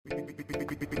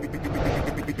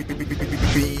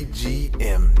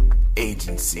BGM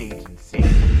Agency.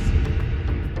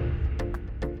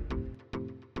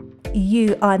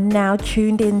 You are now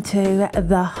tuned into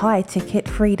the High Ticket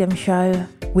Freedom Show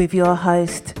with your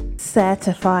host,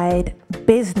 certified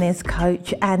business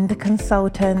coach and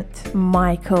consultant,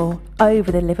 Michael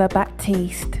Over-the-Liver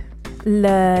Baptiste.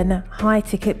 Learn high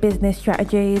ticket business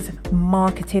strategies,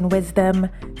 marketing wisdom,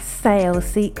 sales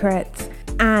secrets,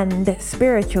 and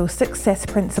spiritual success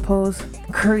principles.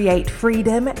 Create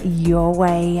freedom your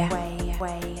way.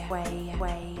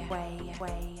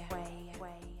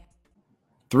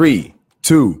 3,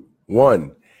 2,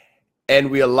 1. And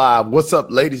we are live. What's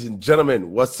up, ladies and gentlemen?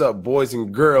 What's up, boys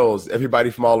and girls? Everybody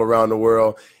from all around the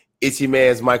world. It's your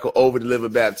man's Michael Over-the-Liver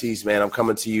Baptiste, man. I'm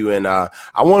coming to you, and I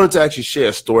wanted to actually share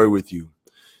a story with you.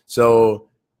 So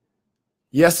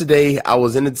yesterday, I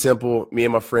was in the temple. Me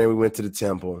and my friend, we went to the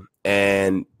temple.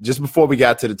 And just before we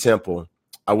got to the temple,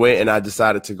 I went and I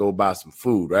decided to go buy some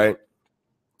food, right?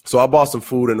 So I bought some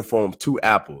food in the form of 2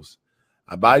 apples.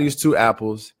 I buy these 2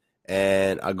 apples,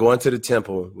 and I go into the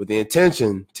temple with the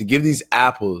intention to give these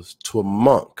apples to a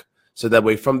monk. So that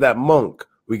way, from that monk,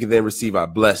 we can then receive our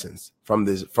blessings from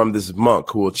this monk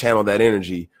who will channel that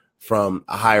energy from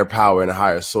a higher power and a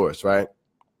higher source, right?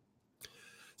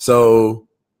 So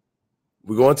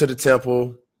we go into the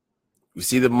temple. We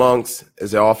see the monks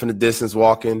as they're off in the distance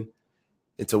walking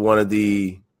into one of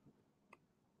the,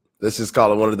 let's just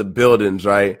call it one of the buildings,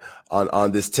 right,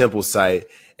 on this temple site.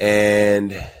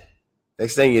 And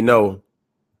next thing you know,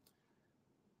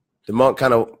 the monk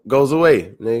kind of goes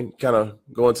away. And they kind of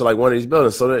go into like one of these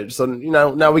buildings. So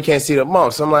now we can't see the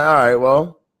monk. So I'm like, all right,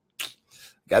 well,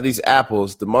 got these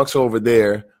apples. The monks are over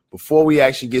there. Before we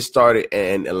actually get started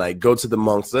and like go to the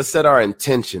monks, let's set our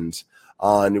intentions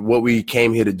on what we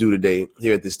came here to do today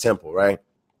here at this temple, right?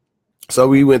 So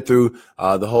we went through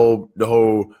the whole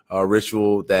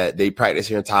ritual that they practice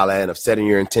here in Thailand of setting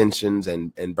your intentions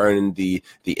and burning the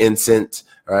incense,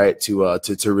 right, to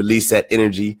release that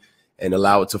energy and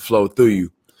allow it to flow through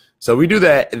you. So we do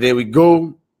that, and then we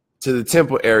go to the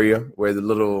temple area where the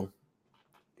little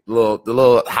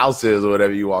house is or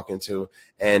whatever you walk into,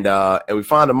 and we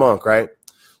find a monk, right?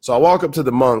 So I walk up to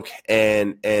the monk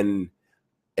and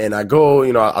I go,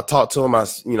 I talk to him,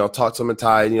 talk to him in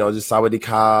Thai, just sawadee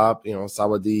kap,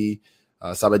 sawadee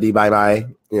bye bye,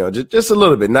 just a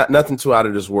little bit, nothing too out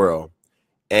of this world.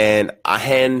 And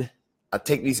I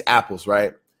take these apples,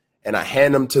 right? And I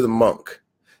hand them to the monk.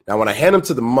 Now, when I hand them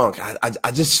to the monk,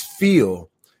 I just feel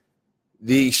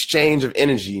the exchange of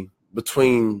energy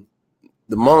between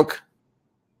the monk,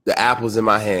 the apples in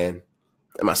my hand,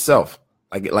 and myself.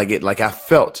 Like I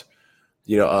felt,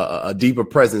 a deeper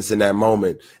presence in that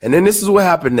moment. And then this is what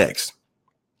happened next.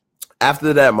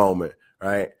 After that moment,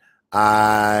 right,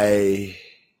 I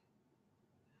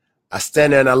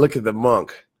stand there and I look at the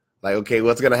monk, like, okay,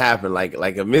 what's gonna happen?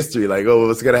 Like a mystery, like, oh,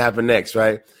 what's gonna happen next,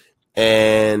 right?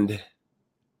 And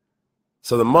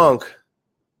so the monk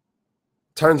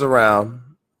turns around,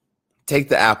 take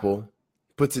the apple,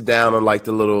 puts it down on like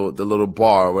the little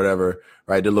bar or whatever,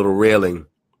 right? The little railing.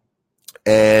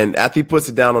 And after he puts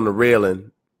it down on the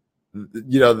railing,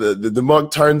 the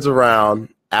monk turns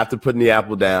around after putting the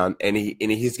apple down, and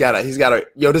he's got a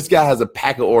this guy has a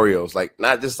pack of Oreos, like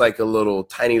not just like a little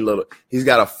tiny little, he's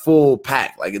got a full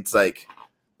pack, like it's like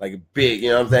a big, you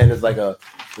know what I'm saying? It's like a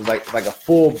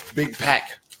full big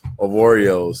pack of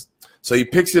Oreos. So he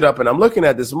picks it up, and I'm looking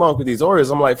at this monk with these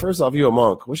Oreos. I'm like, first off, you a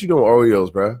monk. What you doing with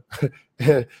Oreos, bro?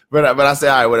 but I say,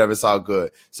 all right, whatever, it's all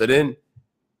good. So then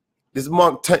this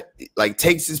monk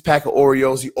takes his pack of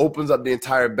Oreos. He opens up the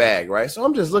entire bag, right? So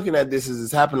I'm just looking at this as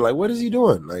it's happening. Like, what is he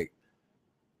doing? Like,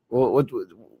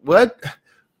 what?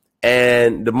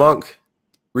 And the monk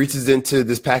reaches into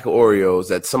this pack of Oreos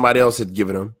that somebody else had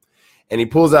given him, and he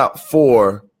pulls out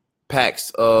 4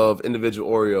 packs of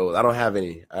individual Oreos. I don't have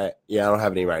any. I don't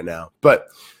have any right now. But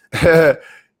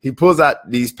he pulls out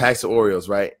these packs of Oreos,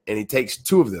 right? And he takes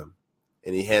 2 of them,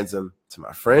 and he hands them to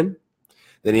my friend.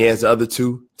 Then he hands the other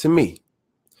 2 to me.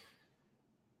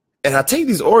 And I take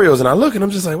these Oreos and I look and I'm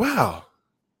just like, wow,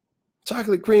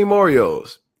 chocolate cream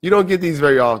Oreos. You don't get these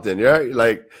very often, right?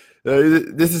 Like,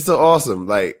 this is so awesome.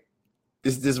 Like,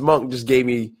 this monk just gave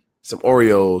me some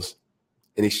Oreos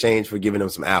in exchange for giving him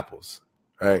some apples,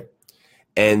 right?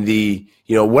 And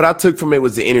what I took from it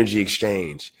was the energy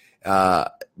exchange.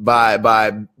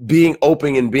 By being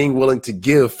open and being willing to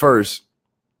give first,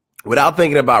 without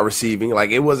thinking about receiving.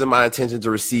 Like, it wasn't my intention to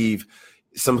receive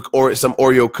some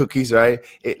Oreo cookies, right?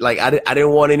 I didn't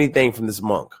want anything from this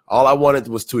monk. All I wanted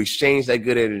was to exchange that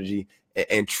good energy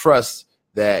and trust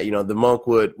that, the monk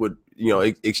would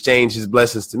exchange his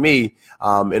blessings to me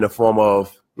in the form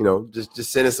of,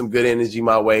 just sending some good energy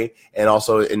my way, and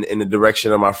also in the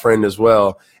direction of my friend as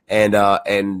well. And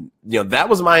that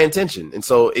was my intention. And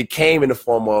so it came in the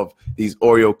form of these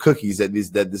Oreo cookies that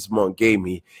this monk gave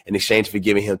me in exchange for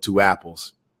giving him 2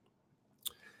 apples.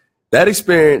 That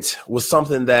experience was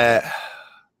something that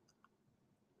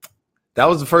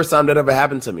was the first time that ever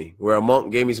happened to me, where a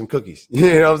monk gave me some cookies. You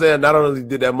know what I'm saying? Not only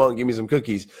did that monk give me some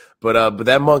cookies, but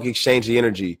that monk exchanged the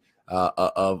energy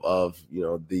of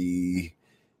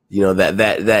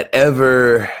that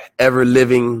ever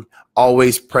living,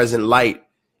 always present light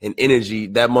and energy.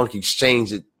 That monk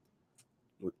exchanged it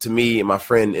to me and my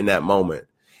friend in that moment.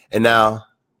 And now,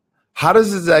 how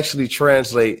does this actually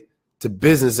translate to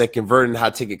business and converting high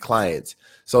ticket clients?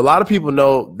 So a lot of people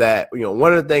know that,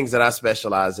 one of the things that I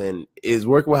specialize in is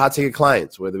working with high ticket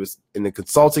clients, whether it's in the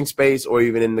consulting space or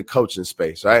even in the coaching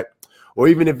space, right? Or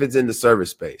even if it's in the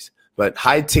service space. But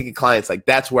high ticket clients, like,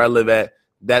 that's where I live at.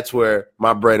 That's where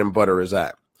my bread and butter is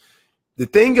at. The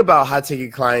thing about high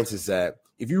ticket clients is that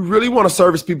if you really want to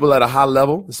service people at a high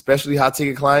level, especially high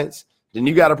ticket clients, then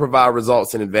you got to provide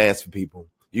results in advance for people.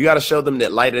 You got to show them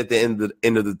that light at the end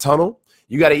of the tunnel.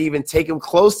 You got to even take them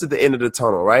close to the end of the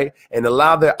tunnel, right? And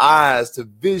allow their eyes to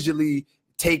visually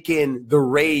take in the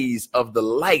rays of the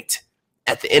light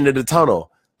at the end of the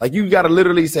tunnel. Like, you got to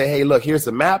literally say, hey, look, here's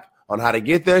the map on how to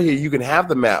get there. Here, you can have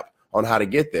the map on how to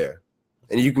get there.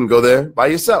 And you can go there by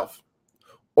yourself.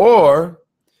 Or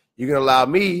you can allow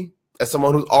me, as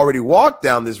someone who's already walked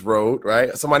down this road,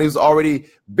 right? Somebody who's already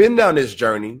been down this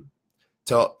journey,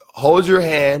 to hold your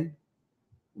hand.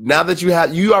 Now that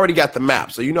you already got the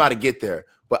map, so you know how to get there.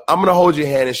 But I'm going to hold your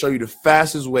hand and show you the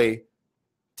fastest way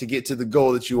to get to the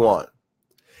goal that you want.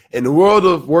 In the world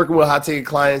of working with high-ticket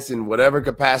clients in whatever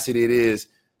capacity it is,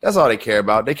 that's all they care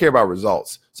about. They care about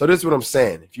results. So this is what I'm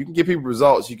saying. If you can give people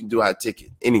results, you can do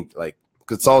high-ticket. Any, like,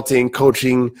 consulting,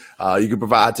 coaching, you can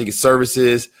provide high-ticket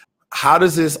services. How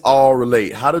does this all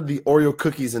relate? How do the Oreo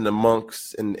cookies and the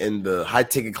monks and the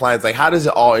high-ticket clients, like, how does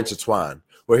it all intertwine?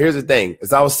 Well, here's the thing.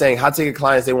 As I was saying, high-ticket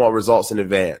clients, they want results in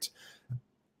advance.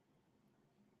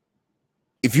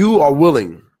 If you are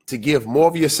willing to give more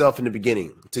of yourself in the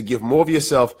beginning, to give more of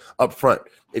yourself up front,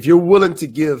 if you're willing to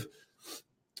give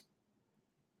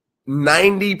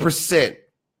 90%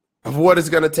 of what it's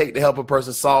going to take to help a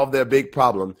person solve their big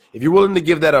problem, if you're willing to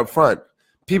give that up front,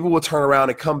 people will turn around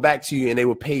and come back to you and they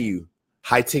will pay you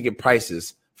high-ticket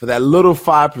prices for that little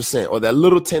 5% or that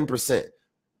little 10%,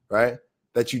 right,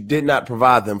 that you did not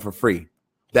provide them for free.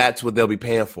 That's what they'll be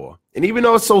paying for. And even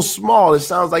though it's so small, it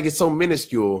sounds like it's so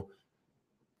minuscule,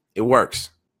 it works.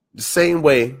 The same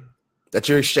way that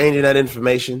you're exchanging that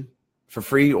information for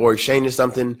free or exchanging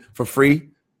something for free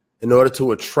in order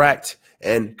to attract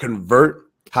and convert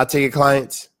high-ticket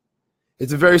clients,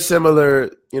 it's a very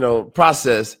similar,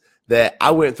 process that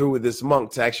I went through with this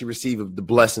monk to actually receive the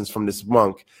blessings from this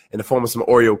monk in the form of some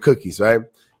Oreo cookies, right?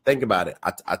 Think about it.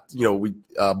 We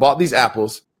bought these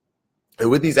apples, and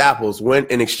with these apples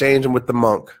went and exchanged them with the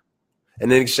monk,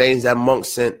 and in exchange that monk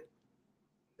sent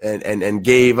and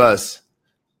gave us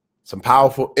some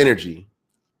powerful energy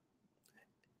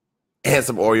and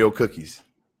some Oreo cookies.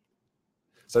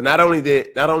 So not only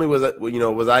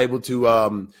was I able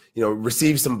to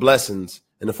receive some blessings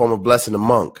in the form of blessing the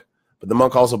monk, but the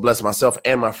monk also blessed myself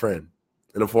and my friend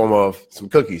in the form of some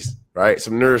cookies, right?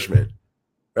 Some nourishment,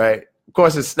 right? Of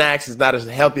course, the snacks is not as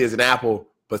healthy as an apple,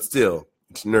 but still,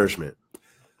 it's nourishment.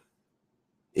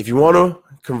 If you want to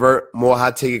convert more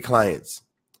high-ticket clients,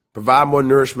 provide more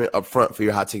nourishment up front for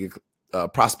your high-ticket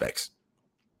prospects.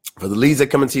 For the leads that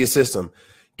come into your system,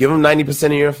 give them 90%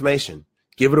 of your information.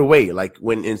 Give it away, like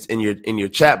when in your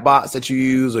chat bots that you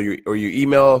use, or your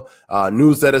email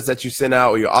newsletters that you send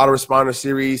out, or your autoresponder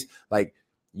series. Like,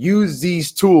 use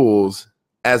these tools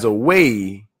as a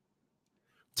way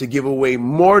to give away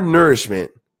more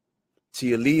nourishment to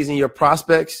your leads and your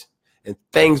prospects, and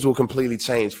things will completely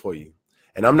change for you.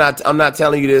 And I'm not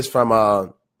telling you this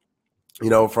from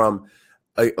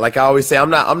like I always say, I'm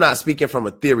not speaking from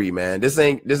a theory, man. This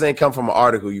ain't come from an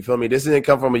article. You feel me? This didn't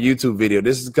come from a YouTube video.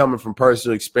 This is coming from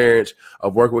personal experience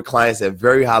of working with clients at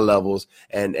very high levels.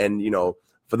 And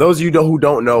for those of you who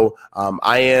don't know,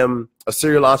 I am a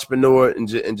serial entrepreneur,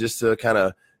 and just to kind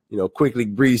of quickly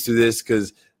breeze through this,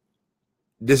 because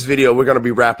this video, we're going to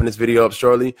be wrapping this video up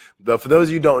shortly. But for those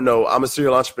of you who don't know, I'm a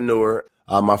serial entrepreneur.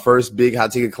 My first big high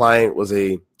ticket client was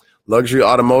a luxury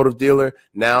automotive dealer.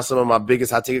 Now some of my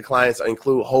biggest high ticket clients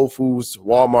include Whole Foods,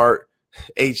 Walmart,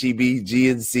 HEB,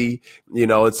 GNC,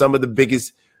 and some of the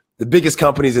biggest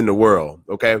companies in the world.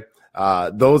 Okay.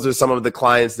 Those are some of the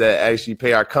clients that actually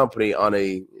pay our company on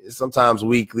a sometimes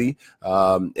weekly,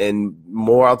 and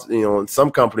more, in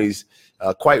some companies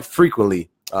quite frequently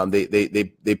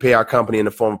They pay our company in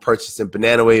the form of purchasing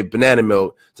Banana Wave banana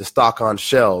milk to stock on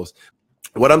shelves.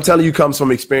 What I'm telling you comes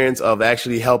from experience of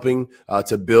actually helping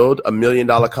to build $1 million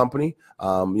company.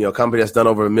 A company that's done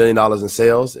over $1 million in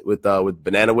sales with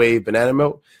Banana Wave banana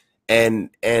milk,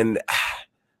 and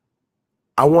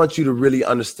I want you to really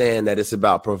understand that it's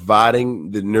about providing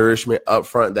the nourishment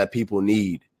upfront that people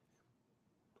need.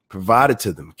 Provide it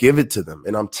to them, give it to them,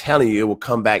 and I'm telling you, it will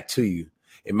come back to you.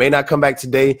 It may not come back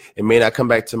today, it may not come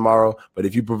back tomorrow, but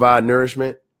if you provide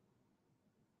nourishment,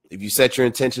 if you set your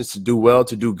intentions to do well,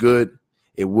 to do good,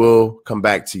 it will come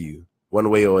back to you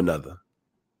one way or another.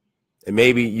 And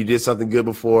maybe you did something good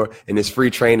before, and this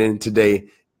free training today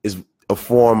is a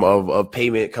form of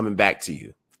payment coming back to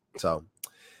you. So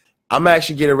I'm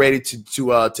actually getting ready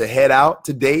to head out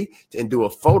today and do a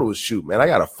photo shoot, man. I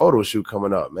got a photo shoot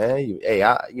coming up, man.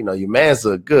 Your man's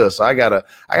look good, so I gotta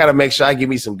make sure I give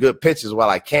me some good pictures while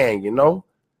I can,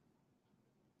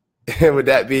 And with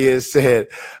that being said,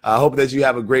 I hope that you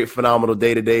have a great, phenomenal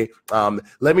day today.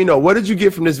 Let me know, what did you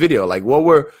get from this video? Like, what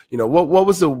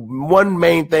was the one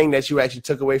main thing that you actually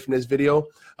took away from this video?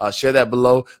 Share that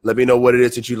below. Let me know what it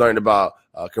is that you learned about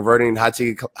converting high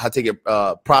ticket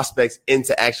prospects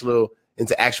into actual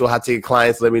high ticket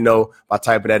clients. Let me know by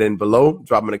typing that in below.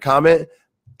 Drop them in a comment.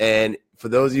 And for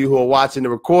those of you who are watching the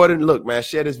recording, look, man,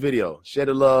 share this video, share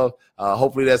the love.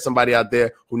 Hopefully there's somebody out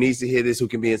there who needs to hear this, who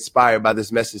can be inspired by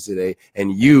this message today.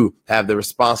 And you have the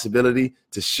responsibility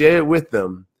to share it with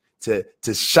them, to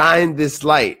shine this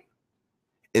light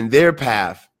in their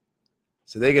path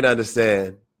so they can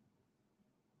understand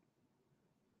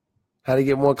how to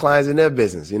get more clients in their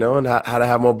business, and how to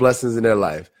have more blessings in their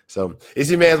life. So it's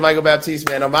your man's Michael Baptiste,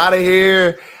 man. I'm out of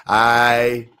here.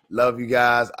 I love you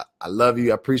guys. I love you.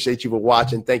 I appreciate you for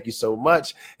watching. Thank you so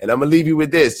much. And I'm going to leave you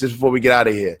with this just before we get out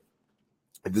of here.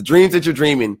 If the dreams that you're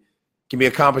dreaming can be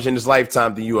accomplished in this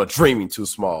lifetime, then you are dreaming too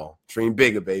small. Dream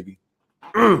bigger, baby.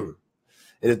 And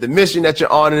if the mission that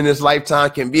you're on in this lifetime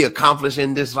can be accomplished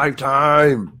in this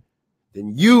lifetime,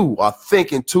 then you are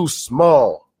thinking too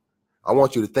small. I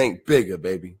want you to think bigger,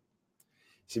 baby.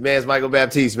 It's your man's Michael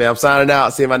Baptiste, man. I'm signing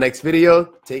out. See you in my next video.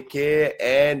 Take care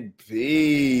and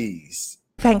peace.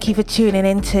 Thank you for tuning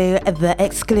into the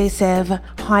exclusive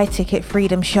High Ticket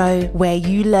Freedom Show, where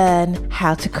you learn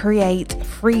how to create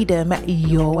freedom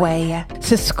your way.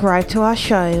 Subscribe to our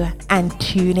show and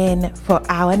tune in for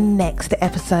our next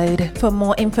episode. For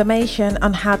more information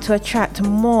on how to attract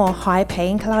more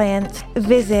high-paying clients,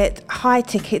 visit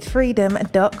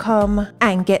highticketfreedom.com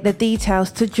and get the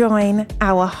details to join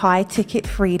our High Ticket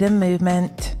Freedom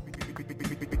movement.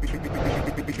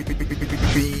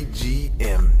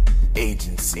 BGM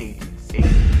Agency.